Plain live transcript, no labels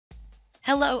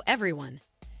Hello everyone!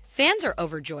 Fans are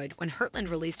overjoyed when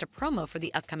Heartland released a promo for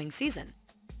the upcoming season.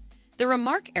 The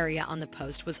remark area on the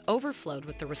post was overflowed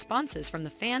with the responses from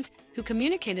the fans who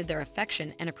communicated their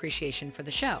affection and appreciation for the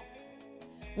show.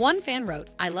 One fan wrote,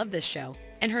 "I love this show,"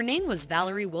 and her name was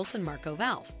Valerie Wilson Marco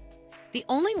Valve. "The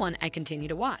only one I continue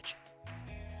to watch.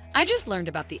 I just learned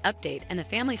about the update and the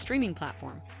family streaming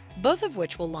platform, both of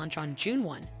which will launch on June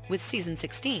 1 with Season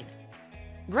 16.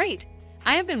 Great!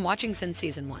 I have been watching since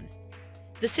Season 1.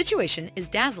 The situation is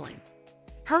dazzling."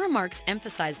 Her remarks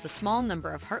emphasize the small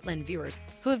number of Heartland viewers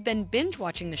who have been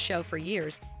binge-watching the show for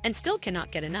years and still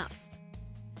cannot get enough.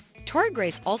 Tori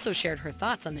Grace also shared her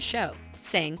thoughts on the show,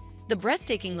 saying, "The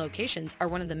breathtaking locations are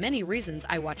one of the many reasons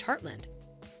I watch Heartland.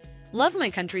 Love my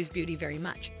country's beauty very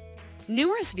much."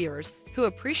 Numerous viewers who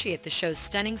appreciate the show's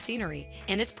stunning scenery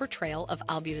and its portrayal of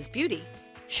Albuta's beauty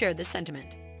share this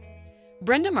sentiment.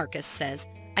 Brenda Marcus says,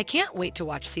 "I can't wait to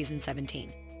watch Season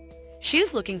 17. She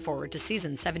is looking forward to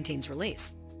Season 17's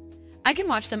release. I can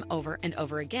watch them over and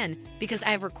over again because I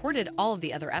have recorded all of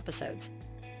the other episodes.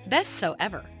 Best show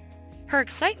ever." Her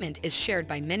excitement is shared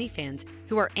by many fans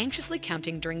who are anxiously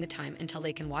counting during the time until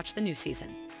they can watch the new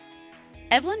season.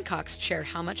 Evelyn Cox shared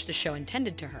how much the show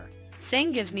intended to her,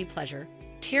 saying, "Gives me pleasure,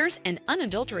 tears, and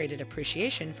unadulterated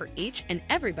appreciation for each and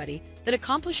everybody that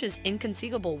accomplishes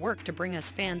inconceivable work to bring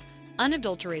us fans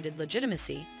unadulterated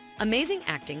legitimacy, amazing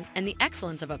acting, and the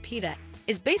excellence of Apita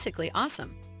is basically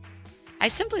awesome. I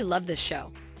simply love this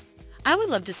show. I would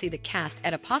love to see the cast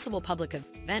at a possible public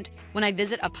event when I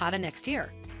visit Apita next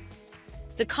year."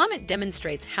 The comment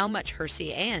demonstrates how much her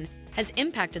CAN has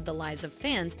impacted the lives of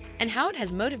fans and how it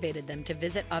has motivated them to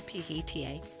visit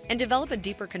Apita and develop a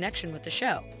deeper connection with the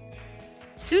show.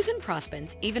 Susan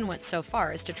Prospens even went so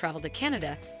far as to travel to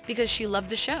Canada because she loved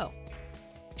the show.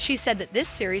 She said that this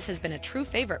series has been a true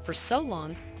favorite for so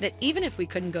long that even if we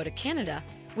couldn't go to Canada,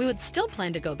 we would still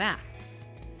plan to go back.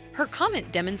 Her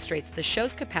comment demonstrates the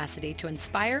show's capacity to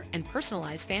inspire and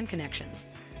personalize fan connections.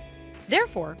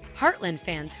 Therefore, Heartland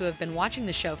fans who have been watching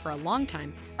the show for a long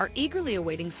time are eagerly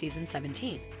awaiting Season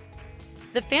 17.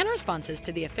 The fan responses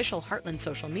to the official Heartland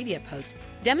social media post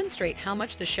demonstrate how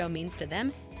much the show means to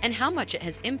them and how much it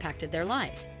has impacted their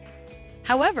lives.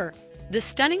 However, the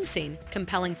stunning scene,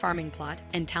 compelling farming plot,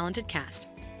 and talented cast.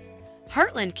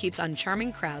 Heartland keeps on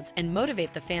charming crowds and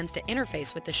motivate the fans to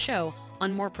interface with the show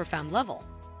on more profound level.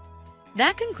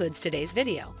 That concludes today's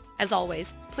video. As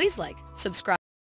always, please like, subscribe,